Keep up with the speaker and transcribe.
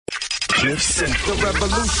Cliff Central. The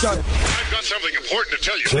revolution. I've got something important to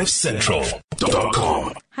tell you.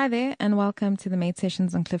 CliffCentral.com. Hi there, and welcome to the Made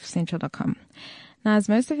Sessions on CliffCentral.com. Now, as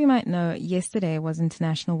most of you might know, yesterday was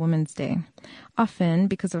International Women's Day. Often,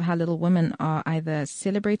 because of how little women are either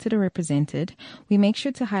celebrated or represented, we make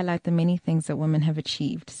sure to highlight the many things that women have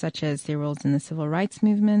achieved, such as their roles in the civil rights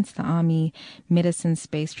movements, the army, medicine,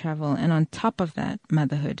 space travel, and on top of that,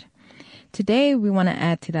 motherhood. Today, we want to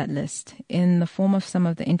add to that list in the form of some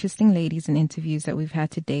of the interesting ladies and interviews that we've had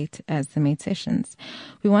to date as the Made Sessions.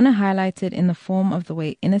 We want to highlight it in the form of the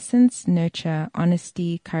way innocence, nurture,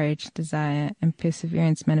 honesty, courage, desire, and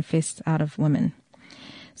perseverance manifests out of women.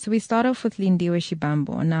 So we start off with Lindiwe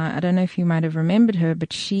Shibambo. Now, I don't know if you might have remembered her,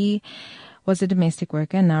 but she was a domestic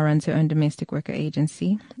worker and now runs her own domestic worker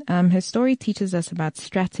agency. Her story teaches us about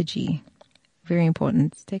strategy. Very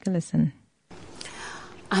important. Let's take a listen.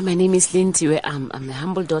 My name is Lindiwe. I'm the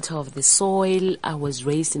humble daughter of the soil. I was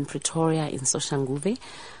raised in Pretoria in Soshanguve.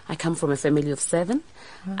 I come from a family of 7.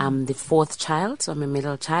 I'm the 4th child, so I'm a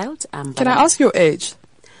middle child. Can I ask your age?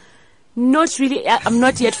 Not really. I'm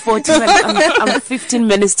not yet 40. But I'm 15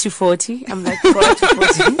 minutes to 40. I'm like 4 to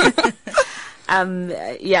 40.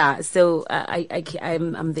 So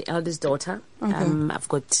I'm the eldest daughter. Okay. I've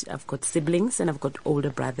got siblings and I've got older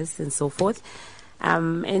brothers and so forth.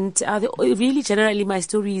 Really generally my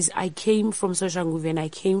story is I came from Soshanguve and I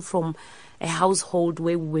came from a household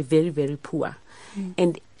where we were very, very poor.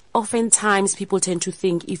 And oftentimes people tend to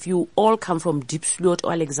think if you all come from Diepsloot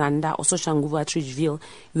or Alexander or Soshanguve or Tridgeville,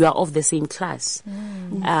 you are of the same class.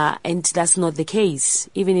 And that's not the case.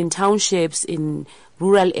 Even in townships, in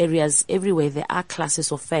rural areas, everywhere, there are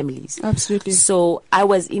classes of families. Absolutely. So I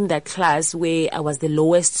was in that class where I was the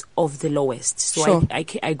lowest of the lowest. So sure.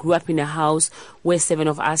 I grew up in a house where 7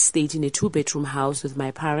 of us stayed in a 2-bedroom house with my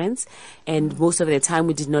parents. And most of the time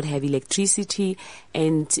we did not have electricity.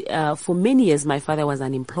 And for many years, my father was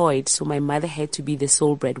unemployed. So my mother had to be the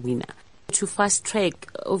sole breadwinner. To fast track,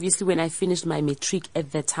 obviously when I finished my matric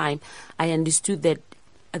at that time, I understood that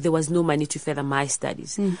there was no money to further my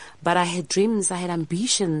studies. But I had dreams, I had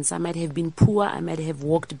ambitions. I might have been poor, I might have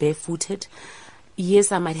walked barefooted.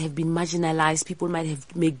 Yes, I might have been marginalized. People might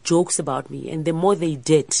have made jokes about me. And the more they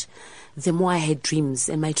did, the more I had dreams.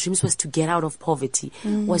 And my dreams was to get out of poverty,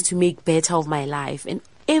 was to make better of my life. And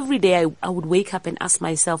every day I would wake up and ask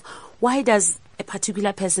myself, why does a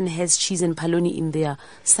particular person has cheese and polony in their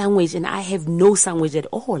sandwich and I have no sandwich at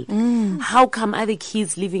all? How come other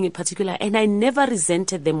kids living in particular? And I never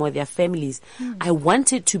resented them or their families. I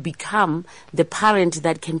wanted to become the parent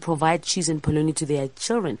that can provide cheese and polony to their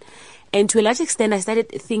children. And to a large extent, I started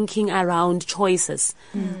thinking around choices,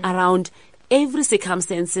 around every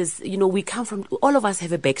circumstances. You know, we come from, all of us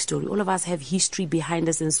have a backstory. All of us have history behind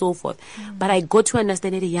us and so forth. But I got to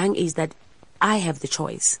understand at a young age that I have the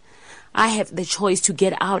choice. I have the choice to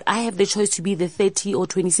get out. I have the choice to be the 30 or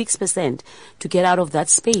 26% to get out of that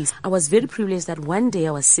space. I was very privileged that one day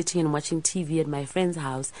I was sitting and watching TV at my friend's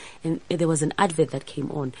house and there was an advert that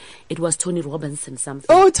came on. It was Tony Robinson something.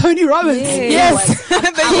 Oh, Tony Robinson. Yes.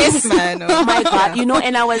 Yes, man. Oh my God. You know,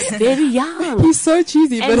 and I was very young. He's so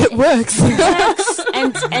cheesy, but it works.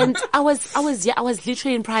 And I was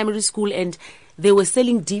literally in primary school and they were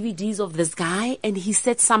selling DVDs of this guy and he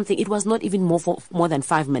said something. It was not even more than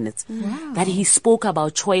 5 minutes. Wow. That he spoke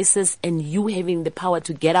about choices and you having the power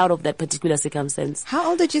to get out of that particular circumstance. How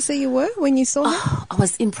old did you say you were when you saw that? I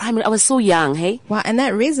was in primary. I was so young, hey? Wow, and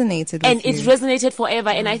that resonated with and you. It resonated forever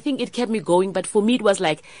and I think it kept me going. But for me, it was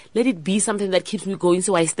like, let it be something that keeps me going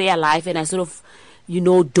so I stay alive and I sort of, you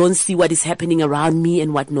know, don't see what is happening around me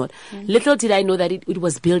and whatnot. Little did I know that it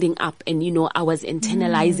was building up and, you know, I was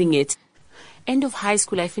internalizing it. End of high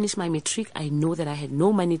school, I finished my matric. I know that I had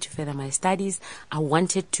no money to further my studies. I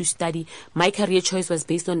wanted to study. My career choice was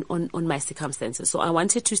based on my circumstances. So I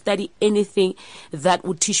wanted to study anything that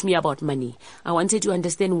would teach me about money. I wanted to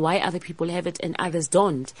understand why other people have it and others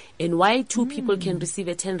don't. And why 2 people can receive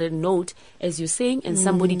a 10 Rand note, as you're saying, and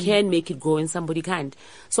somebody can make it grow and somebody can't.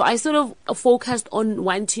 So I sort of focused on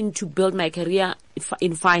wanting to build my career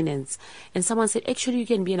in finance. And someone said, actually, you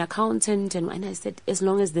can be an accountant. And I said, as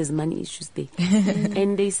long as there's money issues there.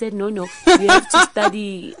 And they said, no, you have to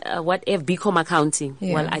study BCom accounting.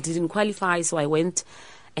 Yeah. Well, I didn't qualify, so I went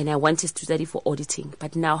and I wanted to study for auditing.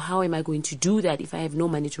 But now how am I going to do that if I have no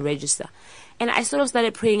money to register? And I sort of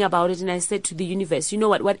started praying about it and I said to the universe, you know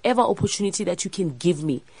what, whatever opportunity that you can give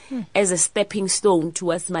me as a stepping stone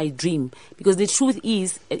towards my dream. Because the truth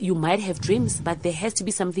is, you might have dreams, but there has to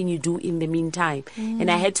be something you do in the meantime. And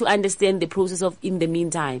I had to understand the process of in the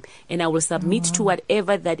meantime. And I will submit to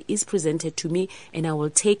whatever that is presented to me and I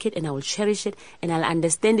will take it and I will cherish it and I'll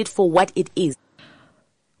understand it for what it is.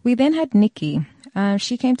 We then had Nikki.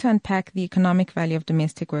 She came to unpack the economic value of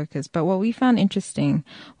domestic workers, but what we found interesting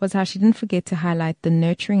was how she didn't forget to highlight the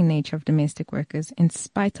nurturing nature of domestic workers in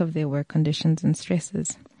spite of their work conditions and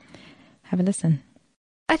stresses. Have a listen.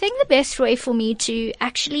 I think the best way for me to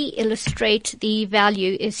actually illustrate the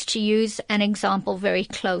value is to use an example very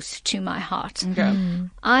close to my heart. Okay.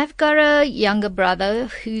 I've got a younger brother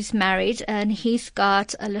who's married, and he's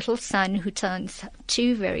got a little son who turns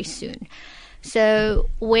 2 very soon. So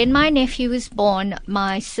when my nephew was born,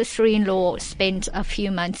 my sister-in-law spent a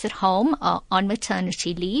few months at home on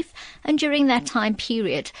maternity leave. And during that time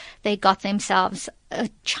period, they got themselves a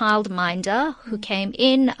childminder who came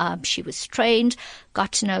in. She was trained,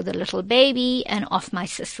 got to know the little baby, and off my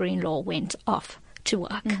sister-in-law went off to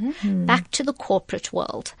work, back to the corporate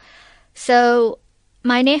world. So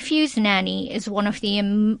my nephew's nanny is one of the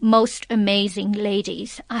most amazing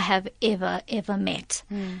ladies I have ever met.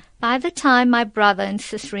 By the time my brother and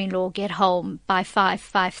sister-in-law get home by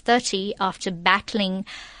 5:30 after battling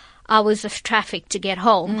hours of traffic to get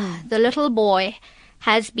home, the little boy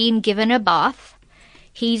has been given a bath.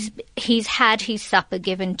 He's had his supper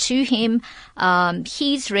given to him.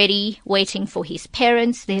 He's ready, waiting for his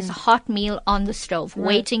parents. There's a hot meal on the stove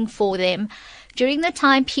waiting for them. During the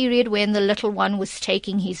time period when the little one was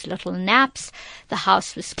taking his little naps, the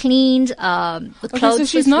house was cleaned, the clothes so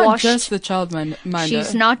she's was not washed. just the child minder.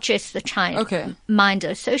 She's not just the child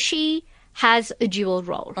minder. So she has a dual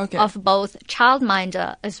role of both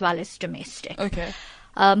childminder as well as domestic. Okay.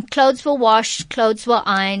 Clothes were washed, clothes were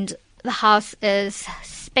ironed. The house is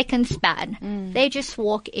spick and span. They just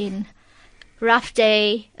walk in, rough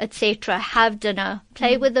day, etc., have dinner,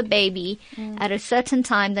 play with the baby. At a certain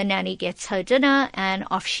time, the nanny gets her dinner and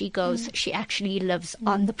off she goes. She actually lives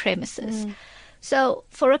on the premises. So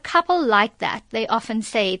for a couple like that, they often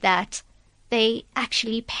say that they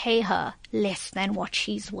actually pay her less than what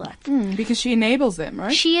she's worth. Because she enables them,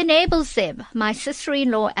 right? She enables them. My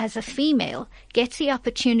sister-in-law, as a female, gets the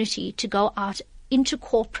opportunity to go out into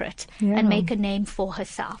corporate and make a name for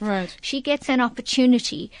herself. Right. She gets an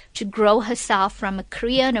opportunity to grow herself from a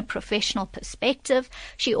career and a professional perspective.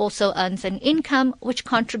 She also earns an income which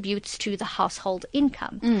contributes to the household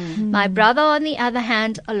income. My brother, on the other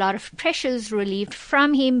hand, a lot of pressures relieved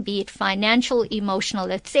from him, be it financial,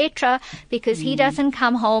 emotional, etc., because he doesn't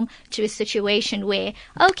come home to a situation where,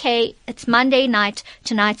 okay, it's Monday night,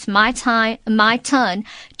 tonight's my turn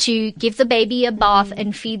to give the baby a bath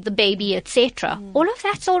and feed the baby, etc. All of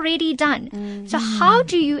that's already done. So how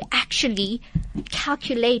do you actually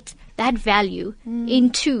calculate that value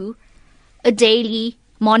into a daily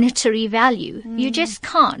monetary value? You just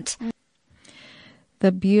can't.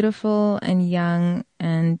 The beautiful and young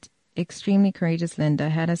and extremely courageous Linda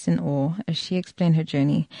had us in awe as she explained her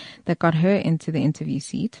journey that got her into the interview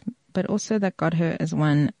seat, but also that got her as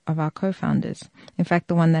one of our co-founders. In fact,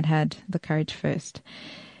 the one that had the courage first.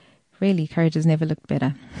 Really, courage has never looked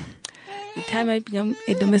better. The time I became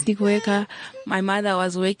a domestic worker, my mother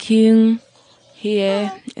was working here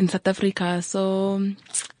in South Africa. So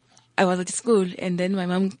I was at school and then my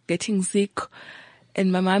mom getting sick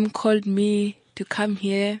and my mom called me to come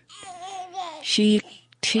here. She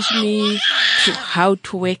teach me how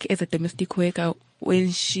to work as a domestic worker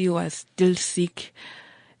when she was still sick.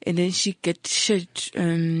 And then she get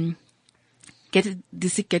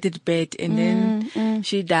bed and then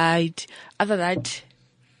she died. After that,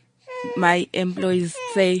 my employees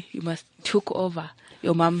say you must took over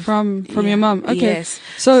your mom from your mom. Okay. Yes.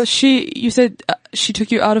 So you said she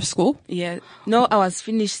took you out of school? Yeah. No, I was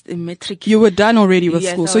finished in matric. You were done already with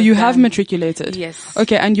Yes, school. I So was you have done. matriculated. Yes.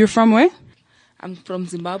 Okay, and you're from where? I'm from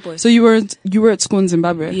Zimbabwe. So you were at school in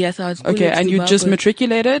Zimbabwe? Yes, I was. Okay, and you just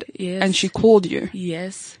matriculated? Yes. And she called you?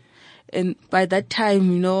 Yes. And by that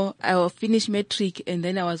time, I finished matric and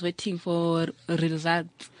then I was waiting for a result.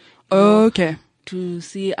 Okay. To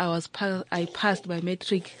see I passed my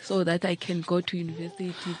matric so that I can go to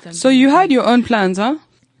university. So you had your own plans, huh?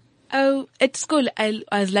 At school, I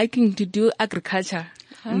was liking to do agriculture.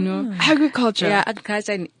 Agriculture? Yeah,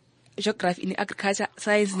 agriculture and geography in agriculture,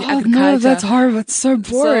 science in Oh, agriculture. no, that's horrible. It's so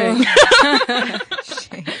boring.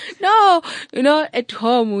 No, at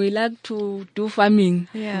home we like to do farming.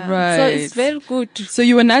 Yeah. Right. So it's very good. So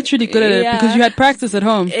you were naturally good at it Yeah. because you had practice at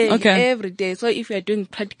home. Okay. Every day. So if you're doing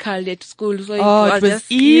practical at school, so It was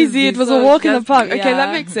just easy. It was a So walk in the just- park. Okay, yeah.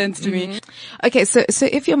 that makes sense to me. Okay, so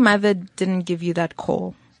if your mother didn't give you that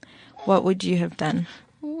call, what would you have done?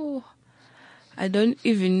 Oh, I don't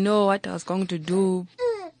even know what I was going to do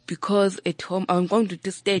because at home, I'm going to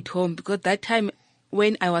just stay at home because that time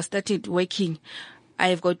when I was starting working,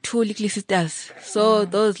 I've got 2 little sisters. So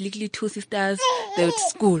those little 2 sisters, they're at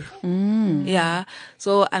school. Yeah.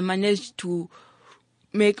 So I managed to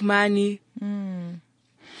make money.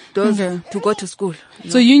 Those to go to school.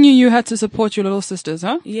 So you knew you had to support your little sisters,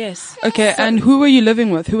 huh? Yes. Okay, and who were you living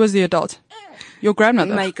with? Who was the adult? Your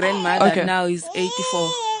grandmother? My grandmother Okay. now is 84.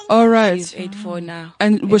 All right. She's 84 now.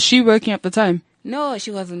 And was she working at the time? No, she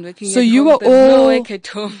wasn't working. So at you home. were There's no all- work at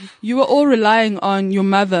home. You were all relying on your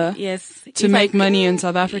mother Yes. to If make money in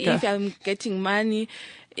South Africa. If I'm getting money,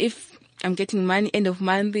 end of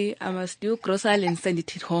month, I must do grocery and send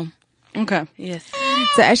it home. Okay. Yes.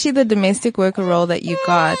 So actually the domestic worker role that you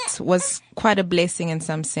got was quite a blessing in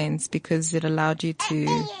some sense because it allowed you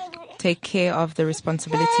to take care of the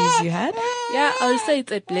responsibilities you had. Yeah, I'll say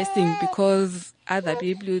it's a blessing because other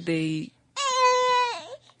people, they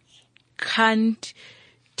can't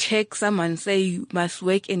take someone say you must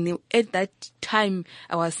work, and at that time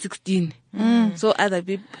I was 16. So other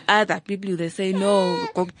people they say no,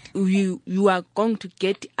 you are going to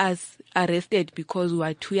get us arrested because we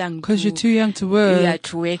are too young. Because you're too young to work. Yeah,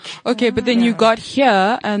 to work. Okay, but then you got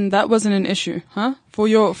here and that wasn't an issue, huh? For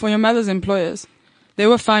your mother's employers. They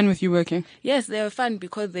were fine with you working. Yes, they were fun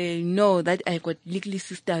because they know that I got little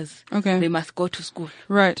sisters. Okay. They must go to school.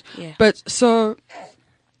 Right. Yeah. But so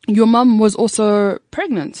your mum was also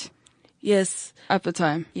pregnant Yes. at the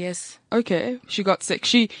time. Yes. Okay. She got sick.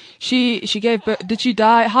 She gave birth. Did she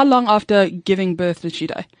die? How long after giving birth did she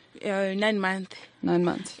die? 9 months. 9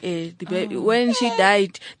 months. When she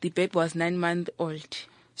died, the baby was 9 months old.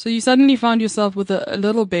 So you suddenly found yourself with a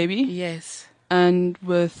little baby Yes. and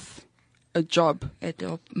with a job.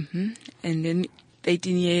 And then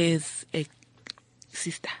 18 years a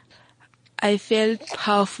sister. I felt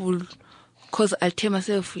powerful because I tell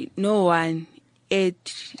myself, no one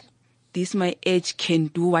at this my age can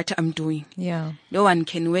do what I'm doing. Yeah. No one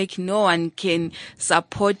can work. No one can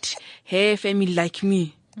support her family like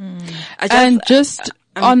me. On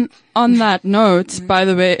that note, by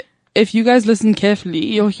the way, if you guys listen carefully,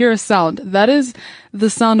 you'll hear a sound. That is the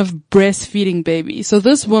sound of breastfeeding baby. So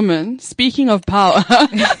this woman, speaking of power,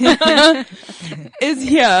 is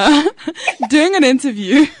here doing an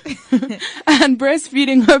interview and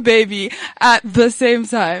breastfeeding her baby at the same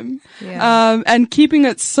time. Yeah. And keeping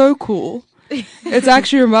it so cool. It's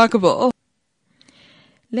actually remarkable.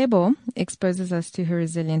 Lebo exposes us to her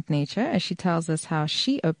resilient nature as she tells us how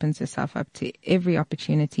she opens herself up to every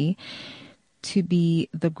opportunity to be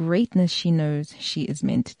the greatness she knows she is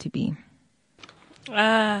meant to be.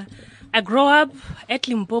 I grew up at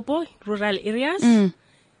Limpopo, rural areas.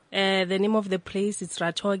 The name of the place is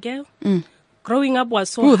Ratoge. Growing up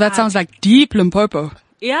was so Ooh, hard. that sounds like deep Limpopo.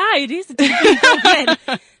 Yeah, it is.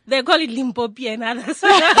 Limpopian. They call it Limpopian. Others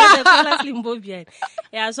they call us Limpopian.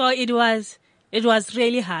 Yeah, so it was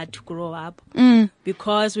really hard to grow up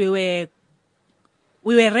because we were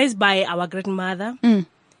raised by our grandmother, and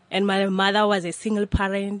my mother was a single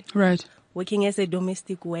parent, Right. working as a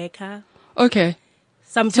domestic worker. Okay.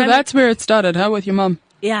 Sometimes, So that's where it started, huh, with your mom?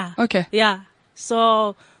 yeah. Okay. Yeah.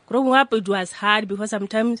 So growing up, it was hard because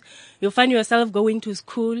sometimes you find yourself going to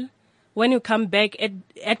school. When you come back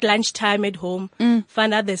at lunchtime at home,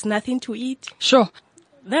 find out there's nothing to eat. Sure.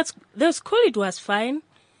 The school, it was fine.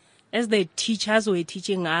 As the teachers were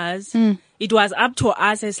teaching us, it was up to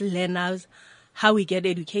us as learners how we get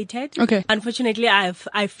educated. Okay. Unfortunately, I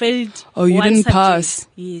failed. Oh, you one didn't subject. pass.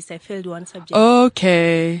 Yes, I failed one subject.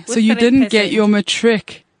 Okay. So With you didn't get 3%. your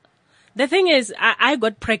matric. The thing is, I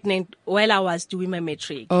got pregnant while I was doing my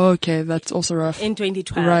matric. Okay, that's also rough. In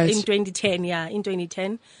 2012. Right. In 2010, yeah, in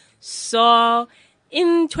 2010. So,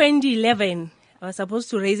 in 2011, I was supposed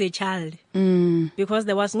to raise a child because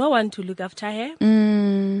there was no one to look after her.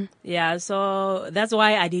 Yeah, so that's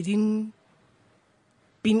why I didn't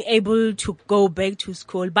been able to go back to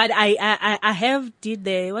school. But I have did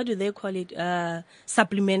the, what do they call it?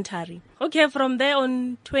 Supplementary. Okay, from there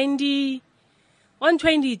on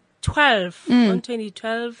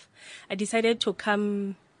 2012, I decided to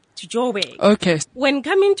come to Joburg. Okay. When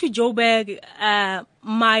coming to Joburg,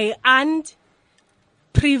 my aunt,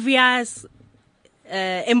 previous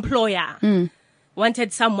employer,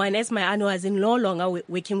 wanted someone, as my aunt was no longer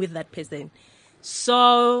working with that person.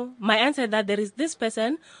 So my aunt said that there is this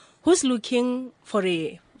person who's looking for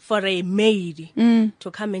a maid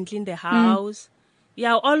to come and clean the house.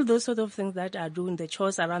 Yeah, all those sort of things that are doing the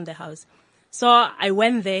chores around the house. So I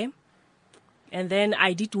went there. And then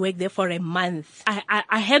I did work there for a month.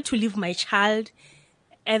 I had to leave my child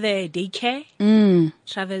at the daycare,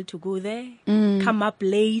 travel to go there, come up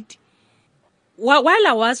late. While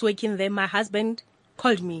I was working there, my husband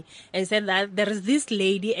called me and said that there is this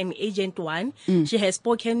lady, an agent one. She has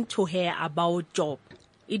spoken to her about job.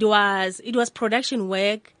 It was production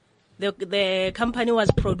work. The company was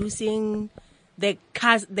producing the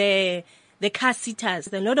car seaters,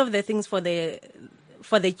 a lot of the things for the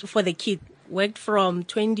kid. Worked from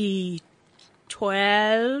 2012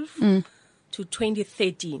 to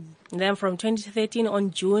 2013. And then from 2013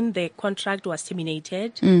 on June, the contract was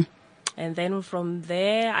terminated. And then from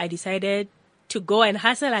there, I decided to go and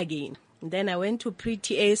hustle again. And then I went to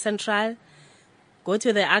Pre-TA Central, go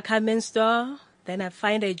to the Ackerman store. Then I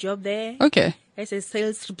find a job there. Okay. As a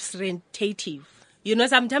sales representative. You know,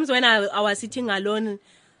 sometimes when I was sitting alone,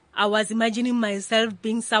 I was imagining myself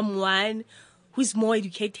being someone who's more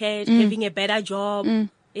educated, having a better job.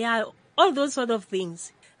 Yeah, all those sort of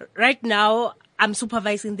things. Right now, I'm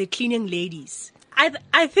supervising the cleaning ladies.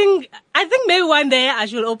 I think maybe one day I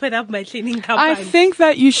should open up my cleaning company. I think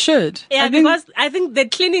that you should. Yeah, because I think the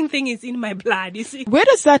cleaning thing is in my blood, you see. Where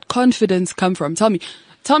does that confidence come from?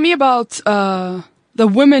 Tell me about the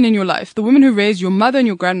women in your life, the women who raised your mother and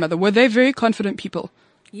your grandmother. Were they very confident people?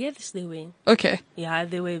 Yes, they were. Okay. Yeah,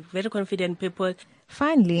 they were very confident people.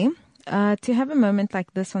 Finally, to have a moment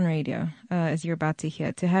like this on radio, as you're about to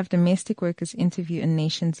hear, to have domestic workers interview a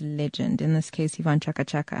nation's legend, in this case, Yvonne Chaka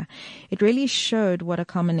Chaka, it really showed what a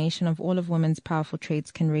culmination of all of women's powerful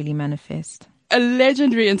traits can really manifest. A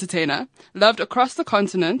legendary entertainer, loved across the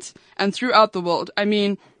continent and throughout the world. I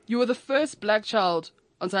mean, you were the first black child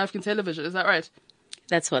on South African television, is that right?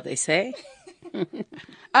 That's what they say.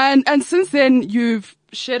 And since then, you've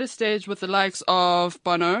shared a stage with the likes of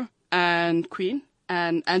Bono and Queen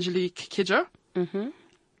and Angelique Kidjo,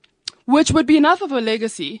 which would be enough of a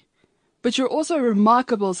legacy, but you're also a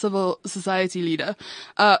remarkable civil society leader.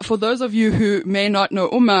 For those of you who may not know,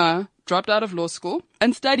 Uma dropped out of law school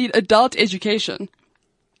and studied adult education,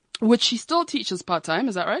 which she still teaches part-time,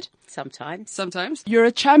 is that right? Sometimes. You're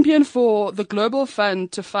a champion for the Global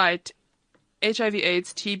Fund to fight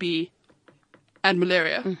HIV/AIDS, TB, and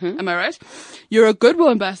malaria. Am I right? You're a goodwill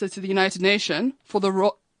ambassador to the United Nations for the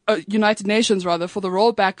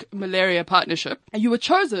Rollback Malaria Partnership. And you were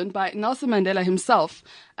chosen by Nelson Mandela himself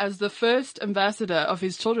as the first ambassador of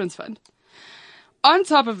his Children's Fund. On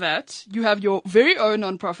top of that, you have your very own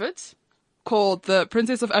nonprofit called the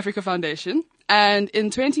Princess of Africa Foundation. And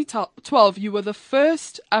in 2012, you were the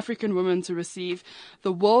first African woman to receive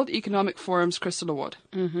the World Economic Forum's Crystal Award.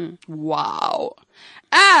 Wow.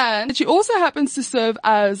 And she also happens to serve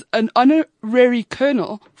as an honorary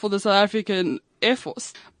colonel for the South African Air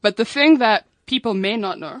Force. But the thing that people may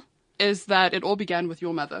not know is that it all began with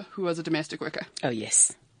your mother, who was a domestic worker. Oh,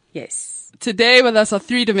 yes. Today with us are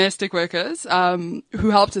 3 domestic workers who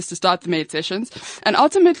helped us to start the Made Sessions. And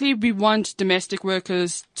ultimately, we want domestic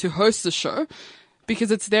workers to host the show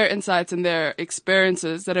because it's their insights and their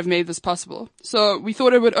experiences that have made this possible. So we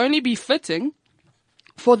thought it would only be fitting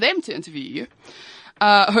for them to interview you.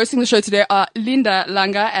 Hosting the show today are Linda,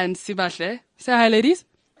 Langa, and Sibahle. Say hi, ladies.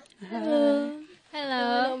 Hello.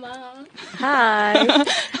 Mom. Hi.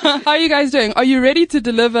 How are you guys doing? Are you ready to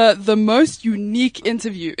deliver the most unique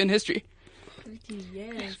interview in history?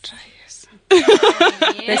 Yes.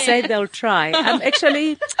 They say they'll try.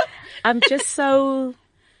 I'm just so,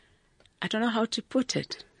 I don't know how to put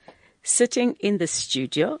it, sitting in the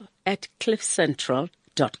studio at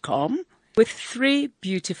cliffcentral.com with 3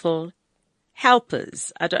 beautiful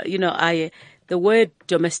helpers. The word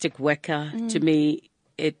domestic worker to me,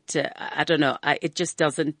 it just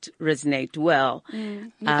doesn't resonate well.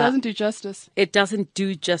 It doesn't do justice. It doesn't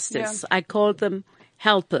do justice. Yeah. I call them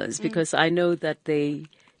helpers because I know that they're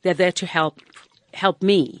there to help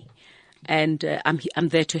me, and I'm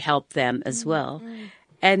there to help them as well.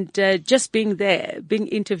 And just being there, being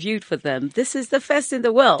interviewed for them, this is the first in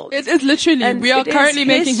the world. It is literally. And we are currently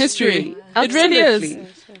making history. It really is.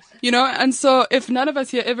 You know, and so if none of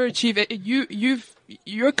us here ever achieve it,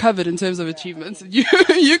 you're covered in terms of achievements.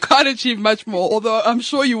 You can't achieve much more, although I'm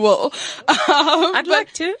sure you will. I'd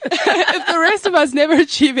like to. If the rest of us never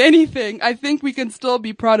achieve anything, I think we can still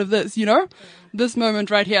be proud of this, this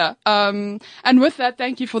moment right here. And with that,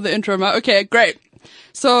 thank you for the intro, Ma. Okay, great.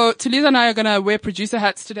 So Tuliza and I are gonna wear producer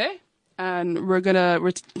hats today, and we're gonna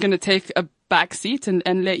take a back seat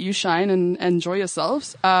and let you shine and enjoy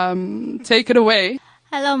yourselves. Take it away.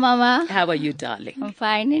 Hello, Mama. How are you, darling? I'm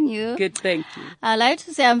fine, and you? Good, thank you. I'd like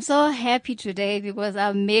to say I'm so happy today because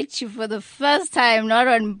I met you for the first time, not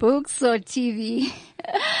on books or TV.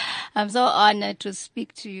 I'm so honored to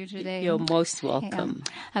speak to you today. You're most welcome.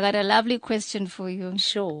 Yeah. I got a lovely question for you.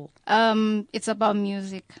 Sure. It's about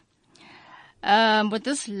music. With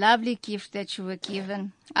this lovely gift that you were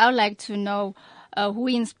given, I would like to know who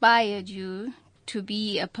inspired you to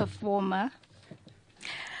be a performer?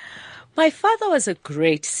 My father was a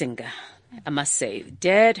great singer, I must say.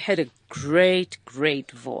 Dad had a great,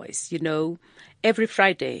 great voice. You know, every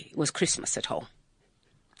Friday was Christmas at home.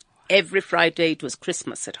 Every Friday it was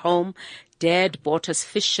Christmas at home. Dad bought us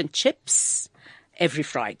fish and chips every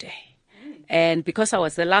Friday. And because I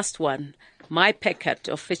was the last one, my packet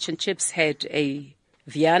of fish and chips had a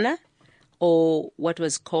Vienna or what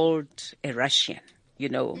was called a Russian, you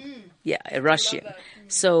know. Yeah, a Russian.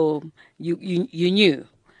 So you knew.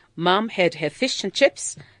 Mom had her fish and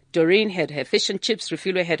chips. Doreen had her fish and chips.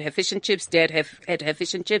 Refilwe had her fish and chips. Dad had her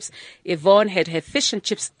fish and chips. Yvonne had her fish and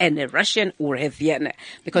chips and a Russian or a Vienna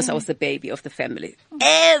because I was the baby of the family.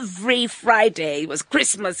 Every Friday was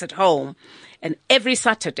Christmas at home. And every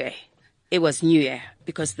Saturday it was New Year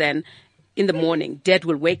because then in the morning Dad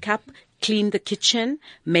will wake up, clean the kitchen,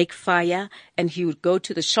 make fire, and he would go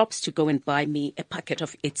to the shops to go and buy me a packet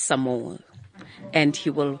of Itsamol. And he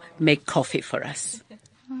will make coffee for us.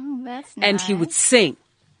 Oh, that's nice. And he would sing.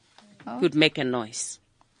 He would make a noise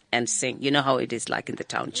and sing. You know how it is like in the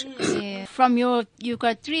townships. Yeah. You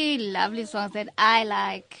got 3 lovely songs that I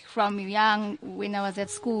like from young when I was at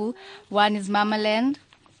school. One is Mama Land.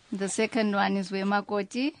 The second one is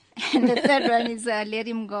Wemakoti. And the third one is Let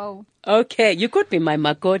Him Go. Okay, you could be my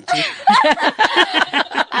Makoti.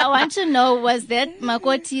 I want to know, was that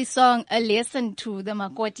Makoti song a lesson to the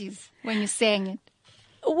Makotis when you sang it?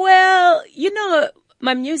 Well, you know,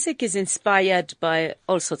 my music is inspired by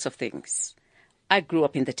all sorts of things. I grew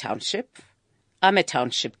up in the township. I'm a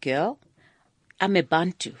township girl. I'm a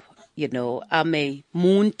Bantu, you know. I'm a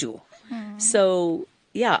Muntu. So,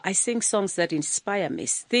 yeah, I sing songs that inspire me,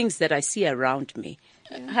 things that I see around me.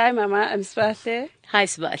 Hi, Mama. I'm Swahle. Hi,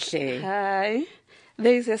 Swahle. Hi.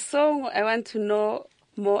 There is a song I want to know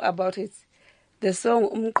more about it. The song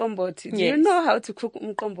Umqombothi. Do you know how to cook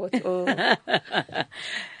Umqombothi?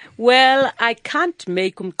 Well, I can't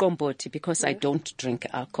make umqombothi because I don't drink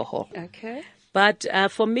alcohol. Okay. But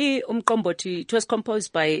for me, umqombothi, it was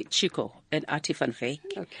composed by Chico and Artie van Wyk.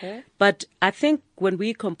 Okay. But I think when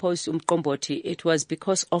we composed umqombothi, it was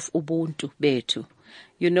because of ubuntu betu.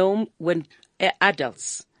 You know, when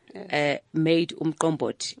adults made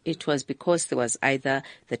umqombothi, it was because there was either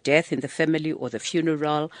the death in the family or the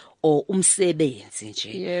funeral or umsebenzi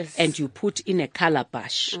nje. Yes. And you put in a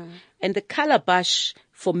calabash. And the calabash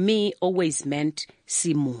for me always meant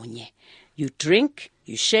simunye. You drink,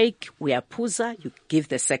 you shake, we are puza, you give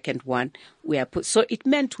the second one, we are so it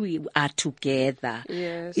meant we are together.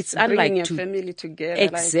 Yes. It's Bringing unlike your family together.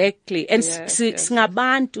 Exactly. And yes.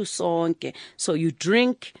 singabantu sonke. So you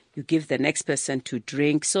drink, you give the next person to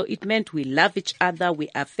drink. So it meant we love each other, we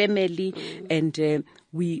are family, and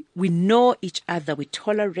we know each other, we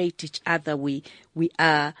tolerate each other, we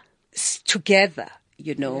are together.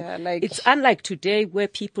 You know, it's unlike today where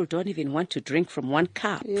people don't even want to drink from one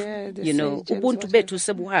cup. Yeah, you know, ubuntu betu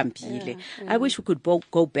sebuhambile. I wish we could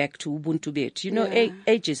go back to ubuntu betu. You know,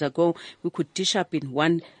 ages ago we could dish up in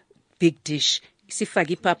one big dish.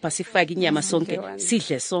 Sifagi papa, sifagi nyama sonke,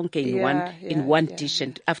 sidle sonke in one dish,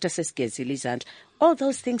 and after sesigezile izandla, all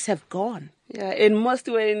those things have gone. Yeah, and most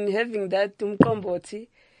when having that umqombothi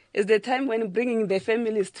is the time when bringing the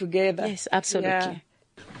families together. Yes, absolutely. Yeah.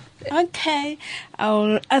 Okay,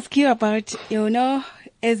 I'll ask you about, you know,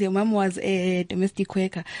 as your mom was a domestic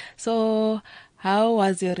worker, so how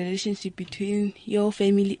was your relationship between your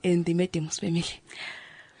family and the Madam's family?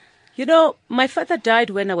 You know, my father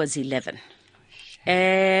died when I was 11,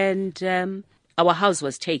 and our house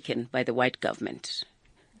was taken by the white government.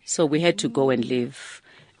 So we had to go and live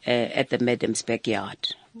at the Madam's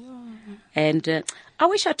backyard. And I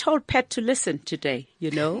wish I told Pat to listen today,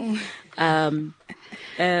 you know.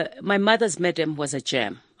 My mother's madam was a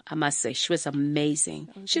gem, I must say. She was amazing.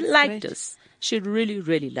 She liked us. She really,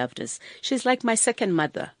 really loved us. She's like my second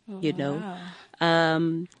mother, you know.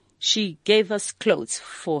 Wow. She gave us clothes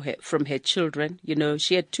from her children. You know,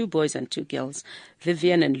 she had 2 boys and 2 girls,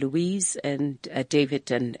 Vivian and Louise, and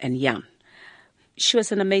David and Jan. She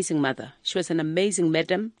was an amazing mother. She was an amazing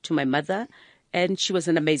madam to my mother, and she was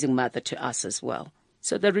an amazing mother to us as well.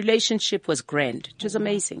 So the relationship was grand. It was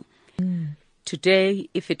amazing. Today,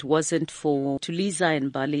 if it wasn't for Tuliza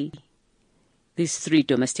and Bali, these 3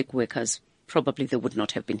 domestic workers, probably they would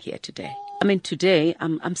not have been here today. I mean, today,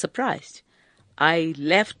 I'm surprised. I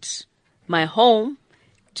left my home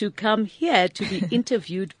to come here to be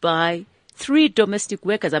interviewed by 3 domestic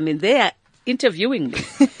workers. I mean, they are interviewing me,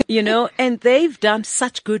 you know, and they've done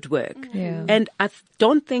such good work. Yeah. And I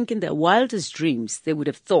don't think in their wildest dreams they would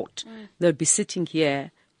have thought they'd be sitting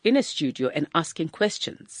here in a studio and asking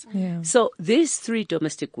questions. Yeah. So these 3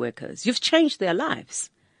 domestic workers, you've changed their lives.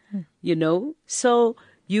 you know. So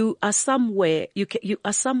you are somewhere. You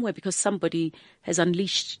are somewhere because somebody has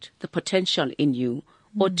unleashed the potential in you,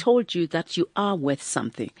 or told you that you are worth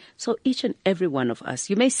something. So each and every one of us,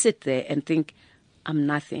 you may sit there and think, I'm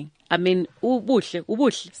nothing. I mean, ubuhle.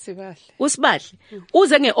 Usibahle.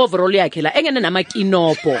 Uze nge-overall yakhe la, engene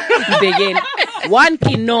namakinopo. Ibekeni. One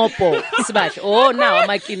kinopo. Sibahle. Oh, now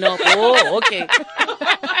amakinopo. Oh, okay.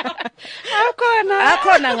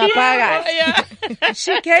 Akhona ngaphakathi.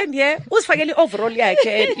 She came here. Usifakele overall yakhe.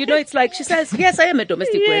 And, you know, it's like she says, yes, I am a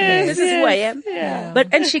domestic worker. This is who I am. Yeah.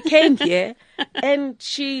 And she came here and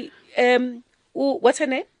she, what's her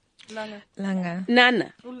name? Langa.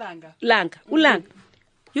 Nana. Ulanga.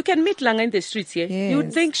 You can meet Langa in the streets here. Yes. You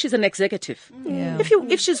would think she's an executive. Yeah.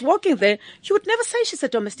 If she's walking there, you would never say she's a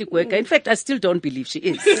domestic worker. In fact, I still don't believe she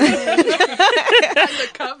is.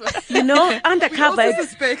 Undercover. You know, undercover. Also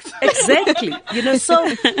suspect. Exactly. You know, so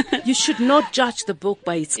you should not judge the book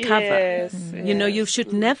by its cover. Yes, You know, you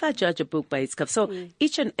should never judge a book by its cover. So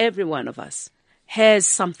each and every one of us has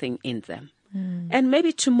something in them. And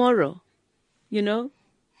maybe tomorrow, you know,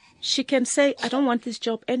 she can say, I don't want this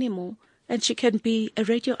job anymore. And she can be a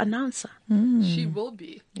radio announcer. She will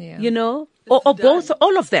be. Yeah. You know, or both,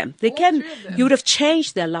 all of them. They can, three of them. you would have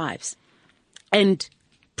changed their lives. And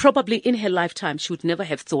probably in her lifetime, she would never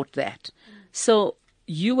have thought that. So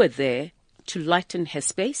you were there to lighten her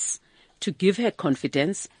space, to give her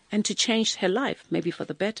confidence, and to change her life, maybe for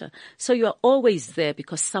the better. So you are always there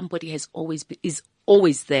because somebody is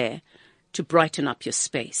always there to brighten up your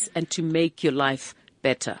space and to make your life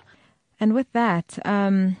better. And with that,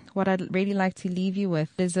 what I'd really like to leave you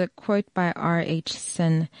with is a quote by R.H.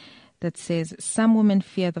 Sin that says, "Some women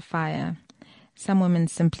fear the fire, some women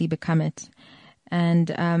simply become it."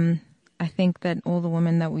 And I think that all the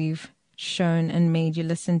women that we've shown and made you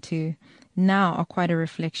listen to now are quite a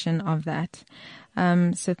reflection of that.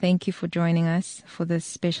 So thank you for joining us for this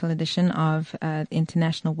special edition of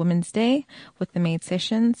International Women's Day with the Made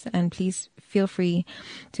Sessions. And please feel free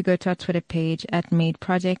to go to our Twitter page at Made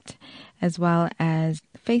Project, as well as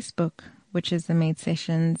Facebook, which is the Made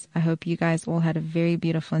Sessions. I hope you guys all had a very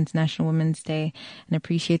beautiful International Women's Day and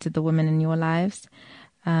appreciated the women in your lives.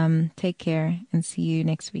 Take care and see you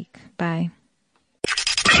next week. Bye.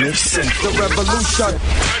 Cliff Central. The revolution.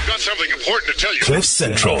 I've got something important to tell you.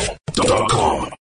 CliffCentral.com.